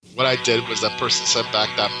what I did was that person sent back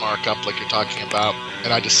that markup like you're talking about,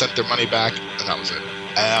 and I just sent their money back, and that was it.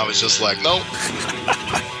 And I was just like, nope.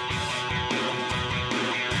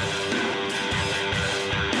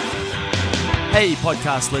 Hey,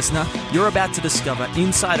 podcast listener, you're about to discover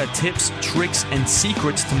insider tips, tricks, and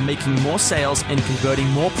secrets to making more sales and converting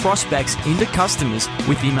more prospects into customers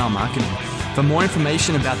with email marketing. For more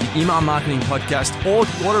information about the Email Marketing Podcast or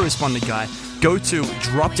the Autoresponder Guy, go to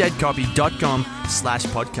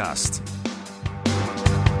dropdeadcopy.com/podcast.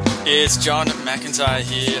 It's John McIntyre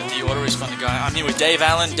here, the Autoresponder Guy. I'm here with Dave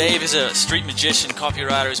Allan. Dave is a street magician,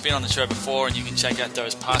 copywriter. He's been on the show before, and you can check out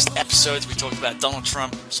those past episodes. We talked about Donald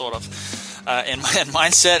Trump, sort of, and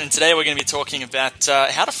mindset. And today we're going to be talking about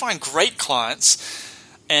how to find great clients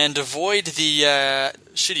and avoid the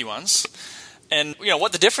shitty ones, and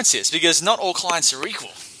what the difference is, because not all clients are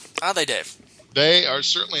equal, are they, Dave? They are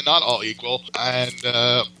certainly not all equal. And,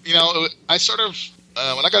 I sort of,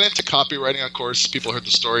 when I got into copywriting, of course, people heard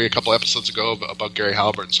the story a couple episodes ago about Gary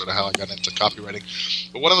Halbert and sort of how I got into copywriting.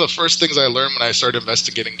 But one of the first things I learned when I started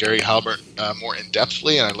investigating Gary Halbert more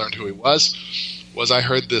in-depthly, and I learned who he was I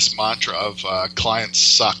heard this mantra of clients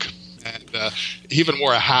suck. And he even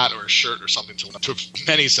wore a hat or a shirt or something to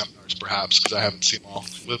many seminars, perhaps, because I haven't seen them all,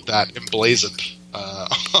 with that emblazoned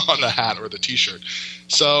on the hat or the T-shirt.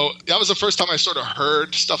 So that was the first time I sort of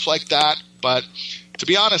heard stuff like that. But to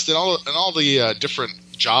be honest, in all the different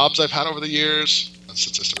jobs I've had over the years,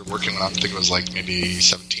 since I started working when I think it was like maybe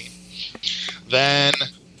 17, then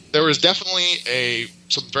there was definitely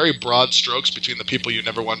some very broad strokes between the people you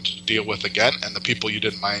never wanted to deal with again and the people you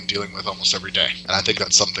didn't mind dealing with almost every day. And I think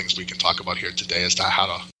that's some things we can talk about here today, as to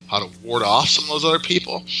how to ward off some of those other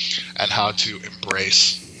people and how to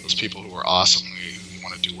embrace those people who are awesome, who you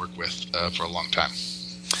want to do work with for a long time.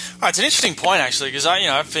 All right, it's an interesting point, actually, because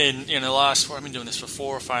I've been I've been doing this for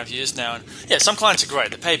 4 or 5 years now, and some clients are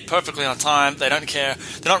great. They pay perfectly on time. They don't care.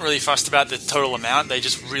 They're not really fussed about the total amount. They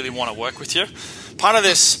just really want to work with you. Part of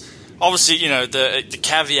this, obviously, the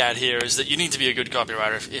caveat here is that you need to be a good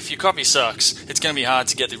copywriter. If your copy sucks, it's going to be hard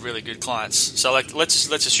to get the really good clients. So,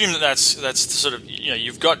 let's assume that's sort of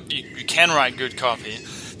you can write good copy,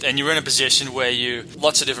 and you're in a position where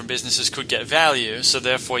lots of different businesses could get value. So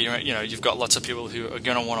therefore, you've got lots of people who are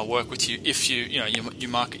going to want to work with you if you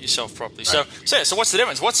market yourself properly. Right. So what's the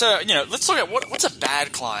difference? Let's look at what's a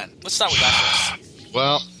bad client. Let's start with that first.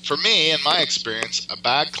 Well, for me, in my experience, a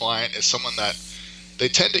bad client is someone that they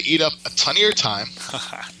tend to eat up a ton of your time.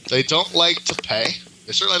 They don't like to pay.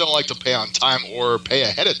 They certainly don't like to pay on time or pay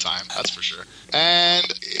ahead of time, that's for sure.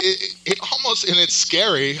 And it almost, and it's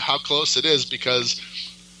scary how close it is, because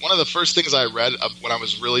one of the first things I read when I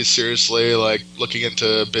was really seriously looking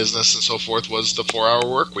into business and so forth was the 4-hour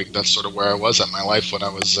work week. That's sort of where I was at my life when I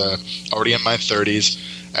was already in my 30s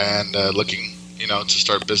and looking to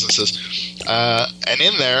start businesses. And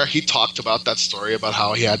in there, he talked about that story about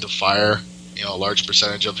how he had to fire a large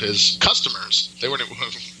percentage of his customers. They weren't,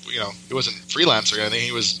 he wasn't freelance or anything.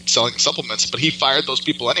 He was selling supplements, but he fired those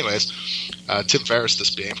people anyways. Tim Ferriss,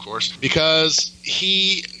 this being, of course, because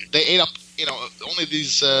they ate up. Only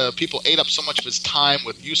these people ate up so much of his time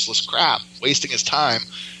with useless crap, wasting his time,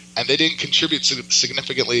 and they didn't contribute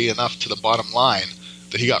significantly enough to the bottom line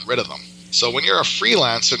that he got rid of them. So when you're a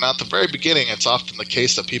freelancer, now at the very beginning, it's often the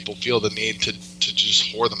case that people feel the need to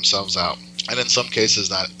just whore themselves out, and in some cases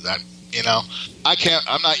that I can't.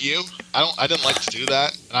 I'm not you. I didn't like to do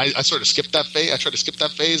that, and I sort of skipped that phase. I tried to skip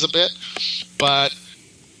that phase a bit, but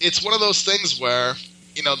it's one of those things where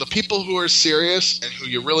the people who are serious and who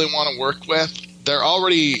you really want to work with, they're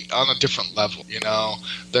already on a different level.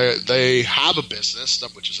 They have a business,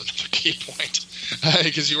 which is another key point,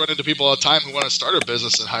 because you run into people all the time who want to start a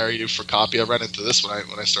business and hire you for copy. I ran into this when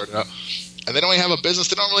I started out, and they don't even have a business.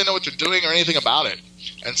 They don't really know what they're doing or anything about it,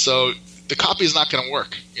 and so the copy is not going to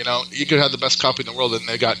work. You could have the best copy in the world and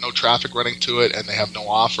they got no traffic running to it and they have no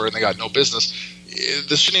offer and they got no business.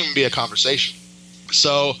 This shouldn't even be a conversation.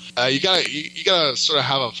 So you gotta sort of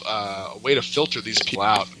have a way to filter these people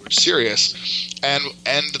out who are serious, and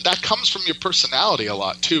that comes from your personality a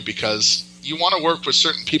lot too, because you want to work with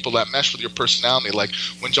certain people that mesh with your personality. Like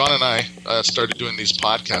when John and I started doing these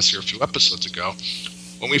podcasts here a few episodes ago,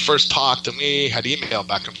 when we first talked, and we had email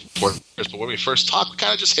back and forth, but when we first talked, we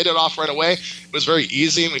kind of just hit it off right away. It was very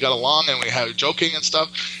easy, and we got along, and we had joking and stuff.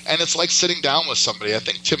 And it's like sitting down with somebody. I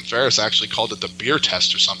think Tim Ferriss actually called it the beer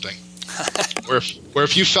test or something, where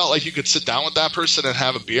if you felt like you could sit down with that person and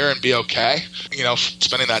have a beer and be okay,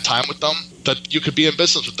 spending that time with them, that you could be in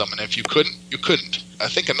business with them. And if you couldn't, you couldn't. I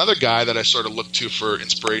think another guy that I sort of looked to for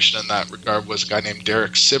inspiration in that regard was a guy named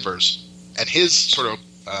Derek Sivers, and his sort of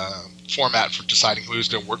format for deciding who he was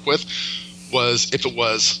going to work with was if it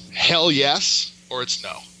was hell yes or it's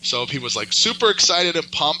no. So if he was like super excited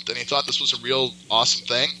and pumped and he thought this was a real awesome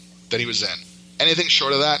thing, then he was in. Anything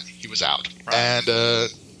short of that, he was out. Right. And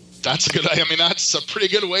that's a pretty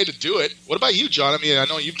good way to do it. What about you, John? I mean, I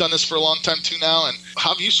know you've done this for a long time too now, and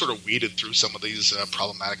how have you sort of weeded through some of these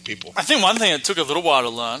problematic people? I think one thing that took a little while to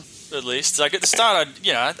learn, at least, like at the start,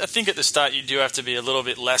 I think at the start you do have to be a little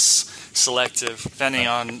bit less selective, depending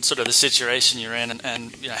on sort of the situation you're in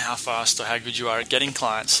and how fast or how good you are at getting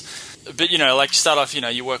clients. But, like you start off,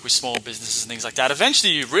 you work with small businesses and things like that.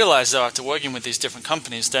 Eventually you realize, though, after working with these different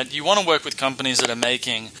companies, that you want to work with companies that are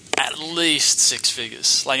making at least six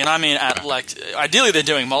figures. Ideally they're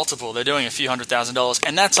doing multiple. They're doing a few $100,000,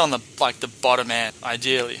 and that's on the bottom end,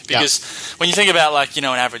 ideally. Because when you think about, an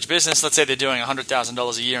average business, let's say they're doing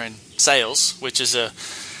 $100,000 a year in sales, which is a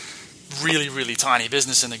really, really tiny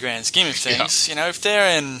business in the grand scheme of things. If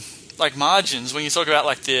they're in margins, when you talk about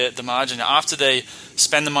the margin after they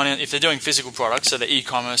spend the money, if they're doing physical products, so the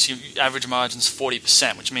e-commerce, average margin's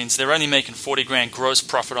 40%, which means they're only making $40,000 gross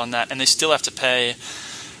profit on that, and they still have to pay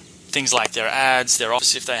things like their ads, their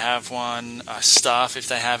office if they have one, staff if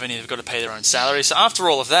they have any, they've got to pay their own salary. So after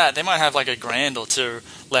all of that, they might have $1,000 or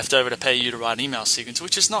 $2,000 left over to pay you to write an email sequence,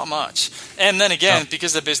 which is not much. And then again,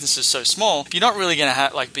 because the business is so small, you're not really going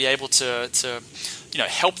to be able to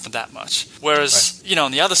help them that much. Whereas,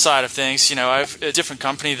 on the other side of things, I've a different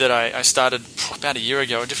company that I started about a year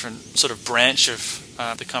ago, a different sort of branch of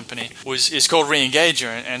the company is called Re-Engager,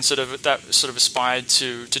 and that aspired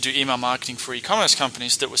to do email marketing for e-commerce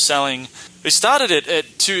companies that were selling. We started it at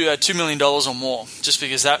 $2 million or more, just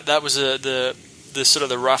because that was the sort of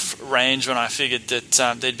the rough range when I figured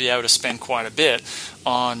that they'd be able to spend quite a bit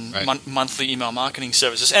on monthly email marketing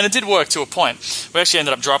services. And it did work to a point. We actually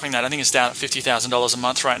ended up dropping that. I think it's down at $50,000 a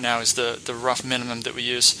month right now is the rough minimum that we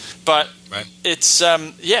use. But it's,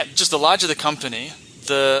 just the larger the company,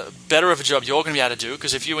 the better of a job you're going to be able to do,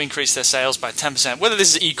 because if you increase their sales by 10%, whether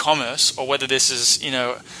this is e-commerce or whether this is,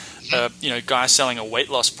 guy selling a weight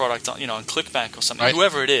loss product on ClickBank or something,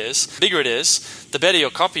 whoever it is, the bigger it is, the better your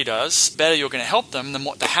copy does, the better you're going to help them,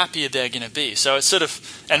 the happier they're going to be. So it's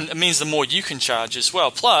and it means the more you can charge as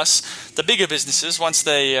well. Plus, the bigger businesses, once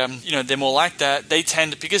they, they're more like that, they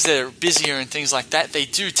tend to, because they're busier and things like that, they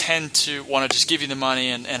do tend to want to just give you the money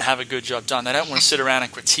and have a good job done. They don't want to sit around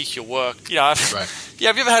and critique your work.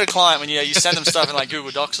 Have you ever had a client when you send them stuff in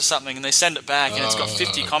Google Docs or something and they send it back and it's got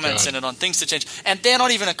 50 comments in it on things to change, and they're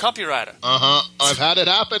not even a copywriter? I've had it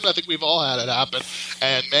happen. I think we've all had it happen.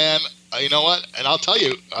 And man, you know what? And I'll tell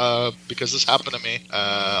you, because this happened to me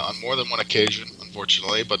on more than one occasion,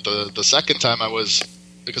 unfortunately. But the second time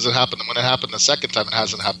because it happened. When it happened the second time, it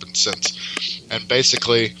hasn't happened since. And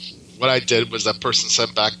basically, what I did was that person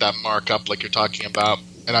sent back that markup like you're talking about,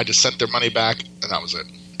 and I just sent their money back, and that was it.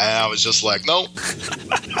 And I was just like, no.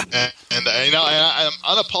 and I'm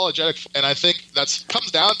unapologetic. And I think that comes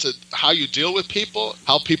down to how you deal with people,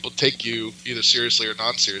 how people take you either seriously or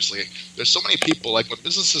non-seriously. There's so many people, when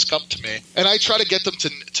businesses come to me, and I try to get them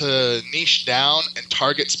to niche down and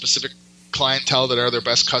target specific clientele that are their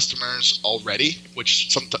best customers already,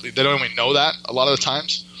 which sometimes they don't even know that a lot of the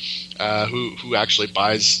times. Who actually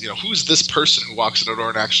buys, who's this person who walks in the door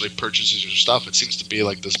and actually purchases your stuff? It seems to be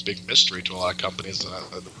this big mystery to a lot of companies.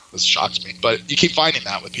 This shocks me. But you keep finding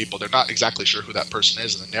that with people. They're not exactly sure who that person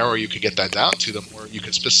is. And the narrower you can get that down to, the more you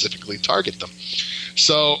can specifically target them.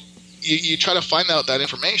 So you try to find out that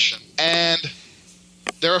information. And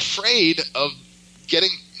they're afraid of getting,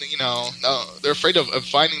 they're afraid of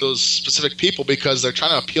finding those specific people because they're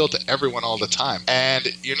trying to appeal to everyone all the time. And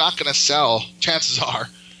you're not going to sell, chances are,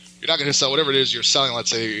 you're not going to sell whatever it is you're selling.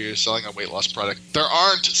 Let's say you're selling a weight loss product. There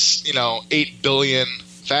aren't, 8 billion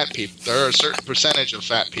fat people. There are a certain percentage of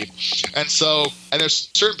fat people. And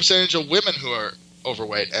there's a certain percentage of women who are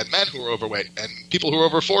overweight and men who are overweight and people who are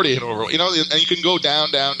over 40 and overweight. And you can go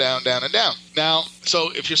down, down, down, down, and down. Now,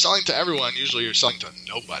 so if you're selling to everyone, usually you're selling to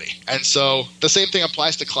nobody. And so the same thing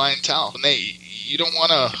applies to clientele. And you don't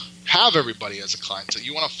want to have everybody as a clientele.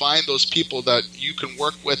 You want to find those people that you can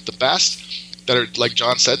work with the best, that are, like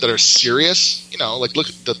John said, that are serious. Look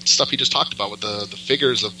at the stuff he just talked about with the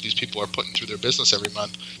figures of these people are putting through their business every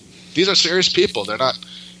month. These are serious people. They're not,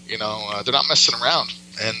 they're not messing around.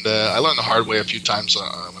 And I learned the hard way a few times when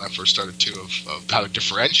I first started too of how to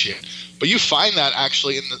differentiate. But you find that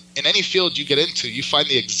actually in any field you get into, you find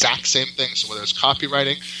the exact same thing. So whether it's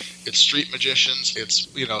copywriting, it's street magicians, it's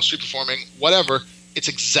street performing, whatever, it's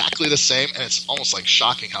exactly the same, and it's almost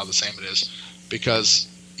shocking how the same it is, because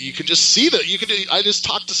you can just see that. I just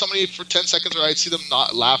talked to somebody for 10 seconds, or I'd see them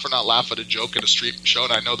not laugh at a joke at a street show,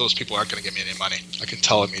 and I know those people aren't going to give me any money. I can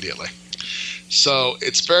tell immediately. So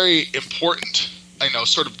it's very important.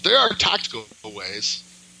 There are tactical ways.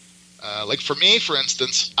 Like for me, for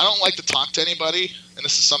instance, I don't like to talk to anybody, and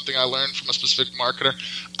this is something I learned from a specific marketer.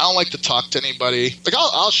 I don't like to talk to anybody. Like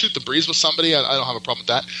I'll shoot the breeze with somebody. I don't have a problem with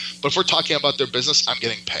that. But if we're talking about their business, I'm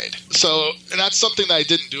getting paid. So, and that's something that I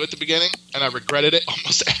didn't do at the beginning, and I regretted it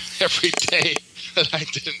almost every day that I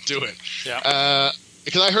didn't do it. Yeah.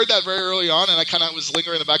 Because I heard that very early on, and I kind of was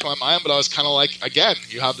lingering in the back of my mind, but I was kind of like, again,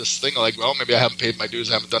 you have this thing like, well, maybe I haven't paid my dues,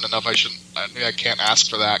 I haven't done enough, maybe I can't ask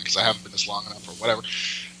for that because I haven't been this long enough or whatever.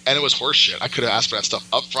 And it was horseshit. I could have asked for that stuff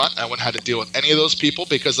up front, and I wouldn't have had to deal with any of those people,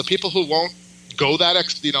 because the people who won't go that,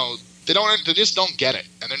 they just don't get it,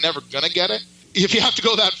 and they're never going to get it. If you have to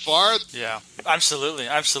go that far. Yeah, absolutely.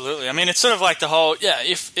 I mean, it's sort of like the whole,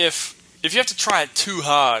 if you have to try it too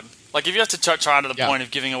hard, like if you have to try to the point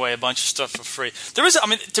of giving away a bunch of stuff for free,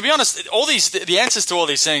 to be honest, all the answers to all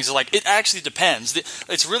these things are like, it actually depends.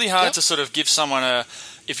 It's really hard to sort of give someone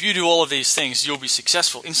if you do all of these things, you'll be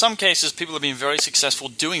successful. In some cases, people have been very successful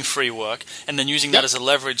doing free work and then using that as a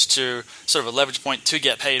leverage point to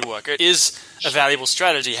get paid work. It is a valuable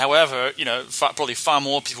strategy. However, probably far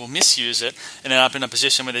more people misuse it and end up in a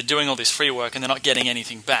position where they're doing all this free work and they're not getting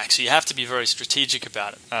anything back. So you have to be very strategic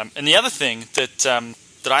about it. And the other thing that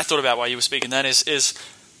I thought about while you were speaking then is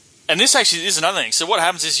and this actually is another thing. So what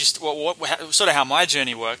happens is, sort of how my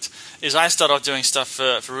journey worked is I started off doing stuff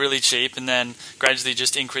for really cheap, and then gradually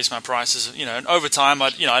just increased my prices. And over time,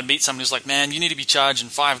 I'd meet someone who's like, man, you need to be charging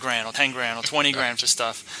 $5,000 or $10,000 or $20,000 for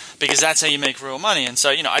stuff, because that's how you make real money. And so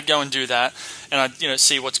I'd go and do that, and I'd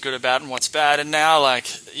see what's good about it and what's bad. And now, like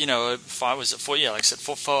 4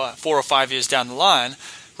 or 5 years down the line,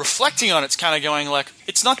 reflecting on it's kind of going like,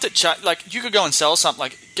 it's not that like you could go and sell something,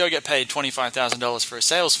 like go get paid $25,000 for a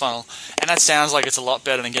sales funnel, and that sounds like it's a lot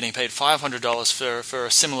better than getting paid $500 for a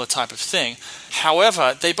similar type of thing.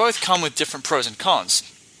 However, they both come with different pros and cons.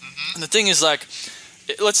 Mm-hmm. And the thing is, like,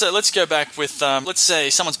 let's go back with let's say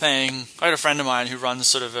someone's paying. I had a friend of mine who runs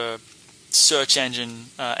sort of a search engine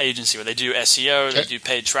agency where they do SEO, they do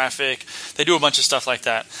paid traffic, they do a bunch of stuff like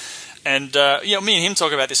that. And, me and him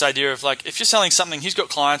talk about this idea of, like, if you're selling something, he's got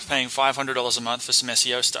clients paying $500 a month for some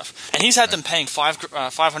SEO stuff. And he's had them paying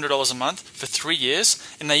 $500 a month for 3 years,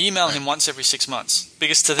 and they email him once every 6 months.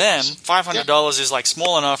 Because to them, $500 is, like,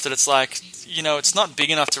 small enough that it's like, it's not big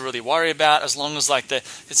enough to really worry about. As long as, like, it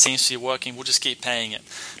seems to be working, we'll just keep paying it.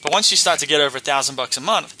 But once you start to get over $1,000 a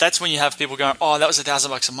month, that's when you have people going, oh, that was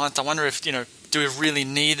 $1,000 a month. I wonder if, do we really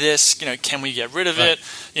need this? Can we get rid of it?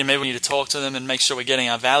 Maybe we need to talk to them and make sure we're getting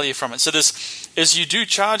our value from it. So as you do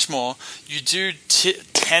charge more, you do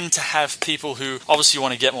tend to have people who obviously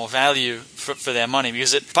want to get more value for their money,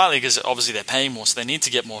 partly because obviously they're paying more, so they need to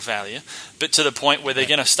get more value. But to the point where they're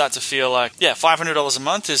going to start to feel like, $500 a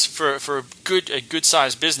month is for a good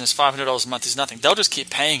sized business. $500 a month is nothing. They'll just keep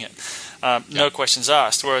paying it, no questions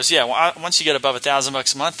asked. Whereas once you get above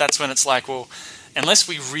 $1,000 a month, that's when it's like, well, unless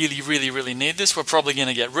we really, really, really need this, we're probably going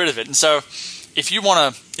to get rid of it. And so if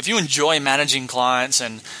you enjoy managing clients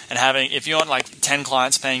and if you want like 10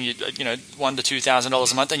 clients paying you, $1,000 to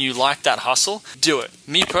 $2,000 a month, and you like that hustle, do it.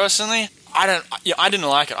 Me personally, I didn't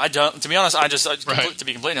like it. I don't, to be honest, to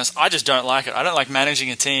be completely honest, I just don't like it. I don't like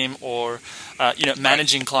managing a team or,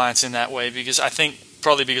 managing clients in that way, because I think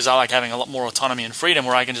probably because I like having a lot more autonomy and freedom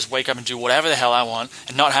where I can just wake up and do whatever the hell I want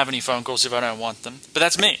and not have any phone calls if I don't want them. But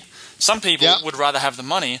that's me. Some people would rather have the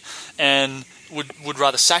money and would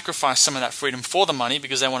rather sacrifice some of that freedom for the money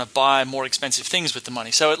because they want to buy more expensive things with the money.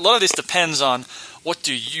 So a lot of this depends on what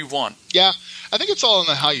do you want. Yeah, I think it's all in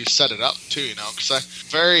how you set it up too, because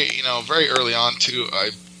very early on too,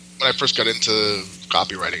 when I first got into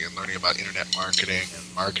copywriting and learning about internet marketing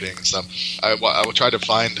and stuff, I would try to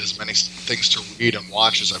find as many things to read and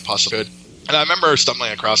watch as I possibly could. And I remember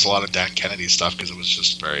stumbling across a lot of Dan Kennedy stuff because it was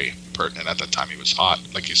just very pertinent at that time. He was hot,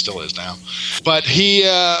 like he still is now. But he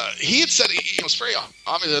had said, it was very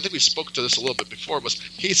obvious, I think we spoke to this a little bit before, was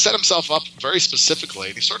he set himself up very specifically,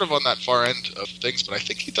 and he's sort of on that far end of things, but I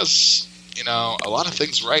think he does, a lot of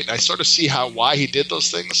things right. And I sort of see why he did those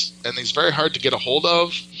things, and he's very hard to get a hold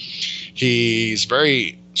of. He's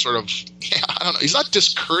very sort of, I don't know, he's not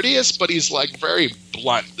discourteous, but he's like very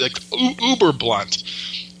blunt, like uber blunt,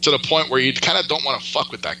 to the point where you kind of don't want to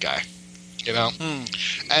fuck with that guy,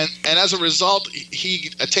 And as a result,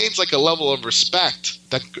 he attains like a level of respect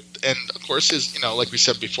that, and of course, his, like we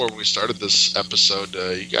said before when we started this episode,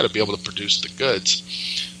 you got to be able to produce the goods,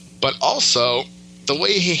 but also the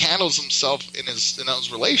way he handles himself in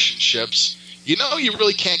those relationships. You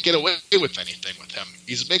really can't get away with anything with him.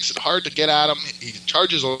 He makes it hard to get at him. He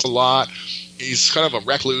charges a lot. he's kind of a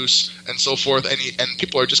recluse and so forth, and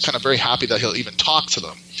people are just kind of very happy that he'll even talk to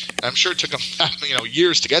them. And I'm sure it took him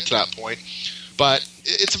years to get to that point, but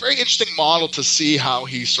it's a very interesting model to see how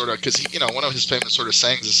he sort of, because one of his famous sort of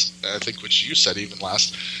sayings is, I think, which you said even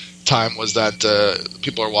last time, was that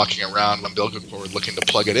people are walking around with umbilical cord looking to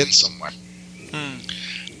plug it in somewhere,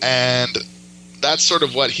 and that's sort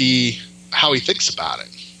of how he thinks about it.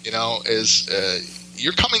 Is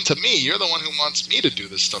you're coming to me, you're the one who wants me to do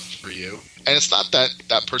this stuff for you, and it's not that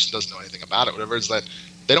that person doesn't know anything about it, whatever. It's that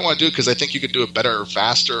they don't want to do it because they think you could do it better or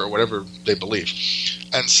faster or whatever they believe.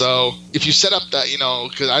 And so if you set up that,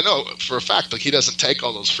 because I know for a fact, like, he doesn't take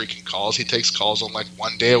all those freaking calls. He takes calls on like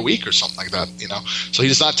 1 day a week or something like that, So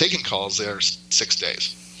he's not taking calls there 6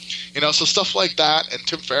 days. So stuff like that. And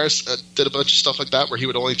Tim Ferriss did a bunch of stuff like that where he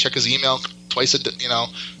would only check his email twice a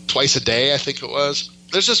day, I think it was.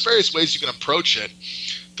 There's just various ways you can approach it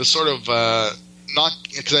to sort of not,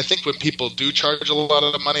 because I think when people do charge a lot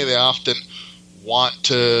of the money, they often want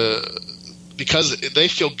to, because they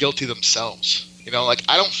feel guilty themselves. Like,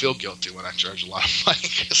 I don't feel guilty when I charge a lot of money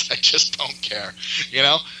because I just don't care.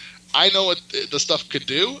 I know what the stuff could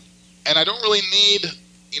do, and I don't really need,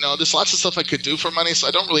 there's lots of stuff I could do for money, so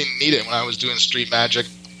I don't really need it. When I was doing street magic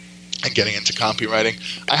and getting into copywriting,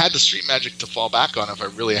 I had the street magic to fall back on if I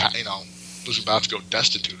really, was about to go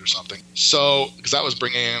destitute or something. So, because that was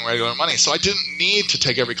bringing in regular money. So I didn't need to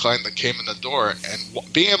take every client that came in the door,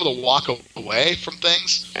 and being able to walk away from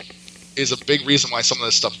things is a big reason why some of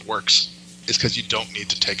this stuff works. Is because you don't need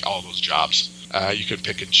to take all those jobs. You can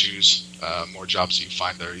pick and choose more jobs that you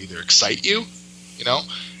find that either excite you,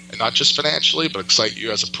 and not just financially, but excite you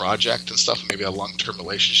as a project and stuff, and maybe a long-term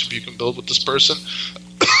relationship you can build with this person.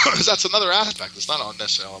 Because that's another aspect. It's not all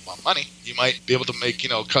necessarily about money. You might be able to make,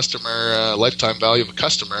 customer lifetime value of a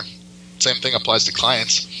customer. Same thing applies to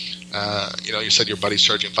clients. You said your buddy's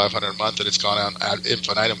charging $500 a month, and it's gone on ad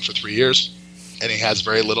infinitum for 3 years, and he has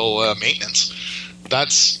very little maintenance.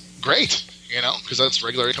 That's great. Because that's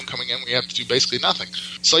regular income coming in. We have to do basically nothing.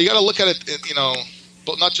 So you got to look at it,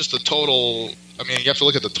 but not just the total. I mean, you have to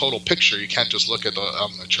look at the total picture. You can't just look at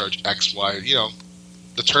I'm going to charge X, Y.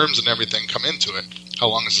 The terms and everything come into it. How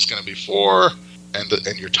long is this going to be for? And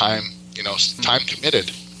your time, time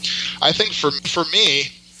committed. I think for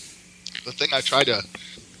me, the thing I try to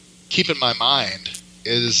keep in my mind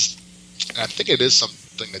is, and I think it is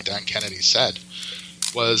something that Dan Kennedy said,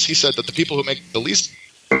 was he said that the people who make the least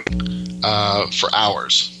for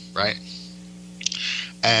hours, right?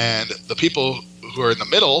 And the people who are in the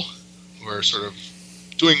middle, who are sort of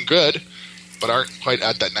doing good, but aren't quite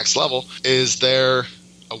at that next level, is they're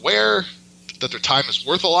aware that their time is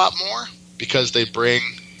worth a lot more because they bring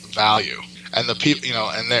value. And the people,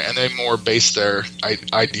 and they more base their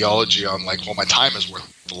ideology on like, well, my time is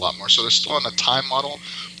worth a lot more. So they're still on a time model,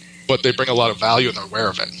 but they bring a lot of value and they're aware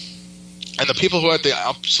of it. And the people who are at the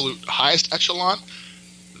absolute highest echelon,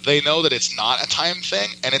 they know that it's not a time thing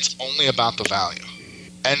and it's only about the value.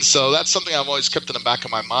 And so that's something I've always kept in the back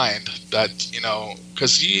of my mind, that,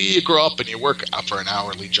 because you grow up and you work for an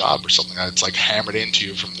hourly job or something that's like hammered into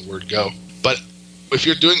you from the word go. But if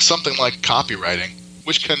you're doing something like copywriting,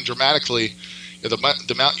 which can dramatically, the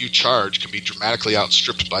amount you charge can be dramatically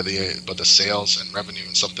outstripped by the sales and revenue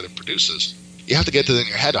and stuff that it produces, you have to get it in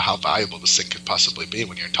your head of how valuable this thing could possibly be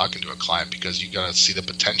when you're talking to a client, because you got to see the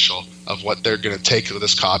potential of what they're going to take with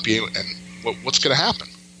this copy and what's going to happen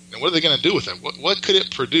and what are they going to do with it. What could it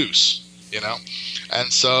produce,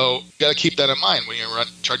 And so you got to keep that in mind when you're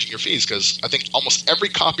charging your fees, because I think almost every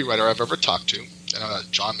copywriter I've ever talked to,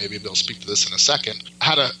 and John maybe will speak to this in a second,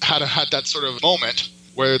 had that sort of moment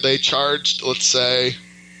where they charged, let's say,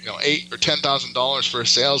 $8,000 or $10,000 for a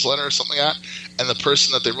sales letter or something like that, and the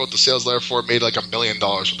person that they wrote the sales letter for made like $1 million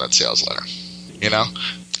with that sales letter.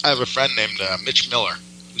 I have a friend named Mitch Miller,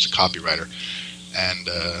 who's a copywriter,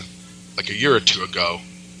 and like a year or two ago,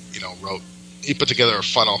 he put together a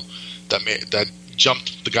funnel that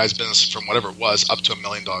jumped the guy's business from whatever it was up to $1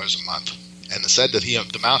 million a month, and said that the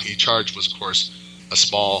amount he charged was, of course, a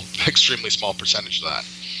extremely small percentage of that.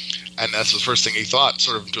 And that's the first thing he thought,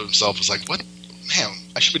 sort of to himself, was like, "What, man?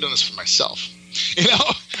 I should be doing this for myself,"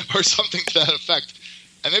 or something to that effect.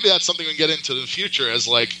 And maybe that's something we can get into in the future as,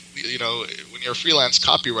 like, when you're a freelance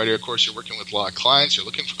copywriter, of course, you're working with a lot of clients, you're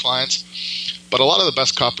looking for clients. But a lot of the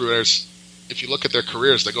best copywriters, if you look at their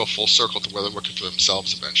careers, they go full circle to where they're working for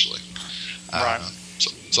themselves eventually. Right.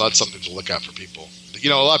 So that's something to look at for people. A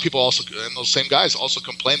lot of people also, and those same guys also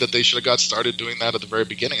complained that they should have got started doing that at the very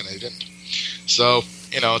beginning, and they didn't. So,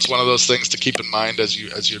 it's one of those things to keep in mind as you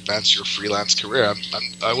advance your freelance career.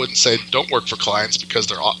 I wouldn't say don't work for clients, because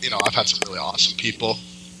they're, I've had some really awesome people,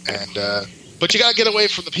 and But you got to get away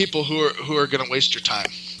from the people who are going to waste your time.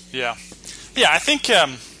 Yeah. I think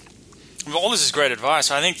all this is great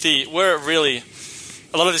advice. I think where it really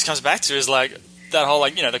a lot of this comes back to is like that whole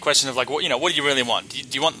the question of like what do you really want? Do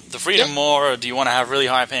you want the freedom more, or do you want to have really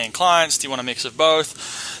high paying clients? Do you want a mix of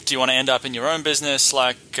both? Do you want to end up in your own business?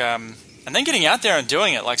 And then getting out there and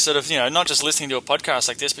doing it, like sort of, not just listening to a podcast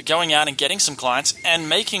like this, but going out and getting some clients and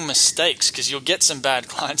making mistakes, because you'll get some bad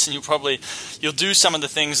clients and you'll do some of the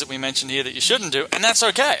things that we mentioned here that you shouldn't do, and that's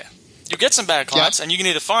okay. You get some bad clients and you can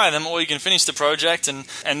either fire them or you can finish the project and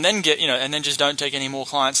then get, and then just don't take any more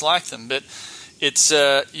clients like them. But it's,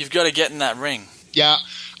 you've got to get in that ring. Yeah.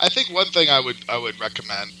 I think one thing I would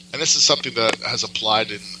recommend, and this is something that has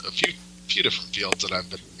applied in a few different fields that I've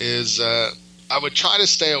been, is, I would try to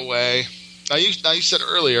stay away. Now you said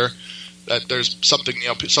earlier that there's something,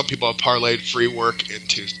 some people have parlayed free work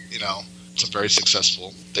into, some very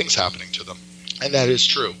successful things happening to them. And that is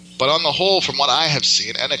true. But on the whole, from what I have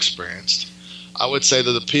seen and experienced, I would say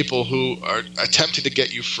that the people who are attempting to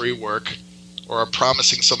get you free work or are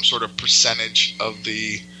promising some sort of percentage of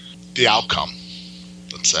the outcome,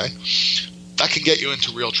 let's say, that can get you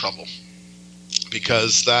into real trouble.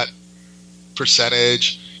 Because that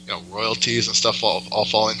percentage, royalties and stuff all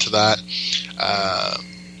fall into that.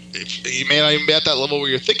 If you may not even be at that level where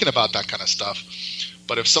you're thinking about that kind of stuff,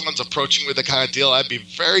 but if someone's approaching with a kind of deal, I'd be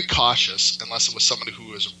very cautious unless it was somebody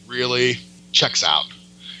who is really checks out,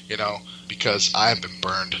 because I have been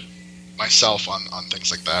burned myself on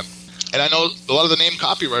things like that. And I know a lot of the name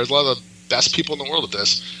copywriters, a lot of the best people in the world at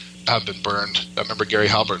this have been burned. I remember Gary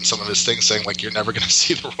Halbert and some of his things saying, like, you're never going to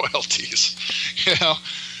see the royalties,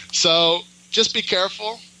 So just be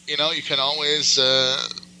careful. You can always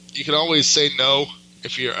say no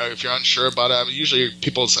if you're unsure about it. I mean, usually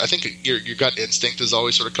I think your gut instinct is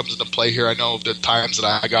always sort of comes into play here. I know the times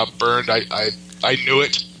that I got burned, I knew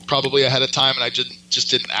it probably ahead of time, and I just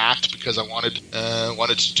didn't act because I wanted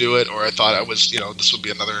to do it, or I thought I was this would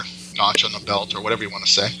be another notch on the belt, or whatever you want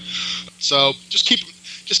to say. So just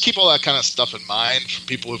keep all that kind of stuff in mind from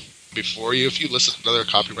people who before you. If you listen to other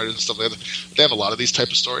copywriters and stuff like that, they have a lot of these type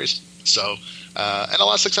of stories. So and a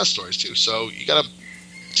lot of success stories too. So you gotta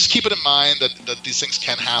just keep it in mind that these things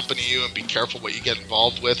can happen to you, and be careful what you get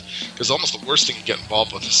involved with, because almost the worst thing you get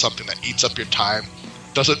involved with is something that eats up your time,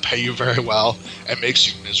 doesn't pay you very well, and makes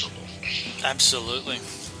you miserable. Absolutely.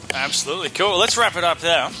 Cool. Let's wrap it up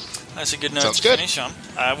there. That's a good note to finish on.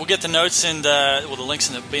 We'll get the notes and the links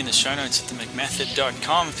will be in the show notes at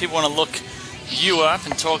themcmethod.com. If people want to look you up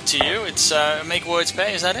and talk to you, it's Make Words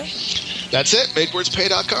Pay. Is that it? That's it.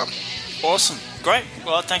 MakeWordsPay.com. Awesome. Great.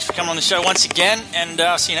 Well, thanks for coming on the show once again, and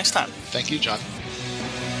I'll see you next time. Thank you, John.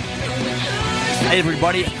 Hey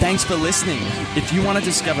everybody, thanks for listening. If you want to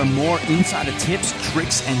discover more insider tips,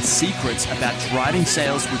 tricks, and secrets about driving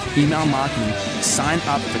sales with email marketing, sign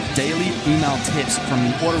up for daily email tips from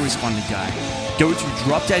the autoresponder guy. Go to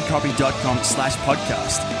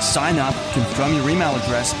dropdeadcopy.com/podcast. Sign up, confirm your email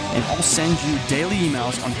address, and I'll send you daily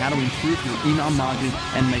emails on how to improve your email marketing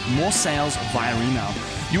and make more sales via email.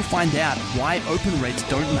 You'll find out why open rates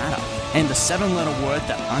don't matter, and the 7-letter word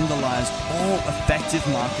that underlies all effective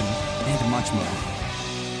marketing, and much more.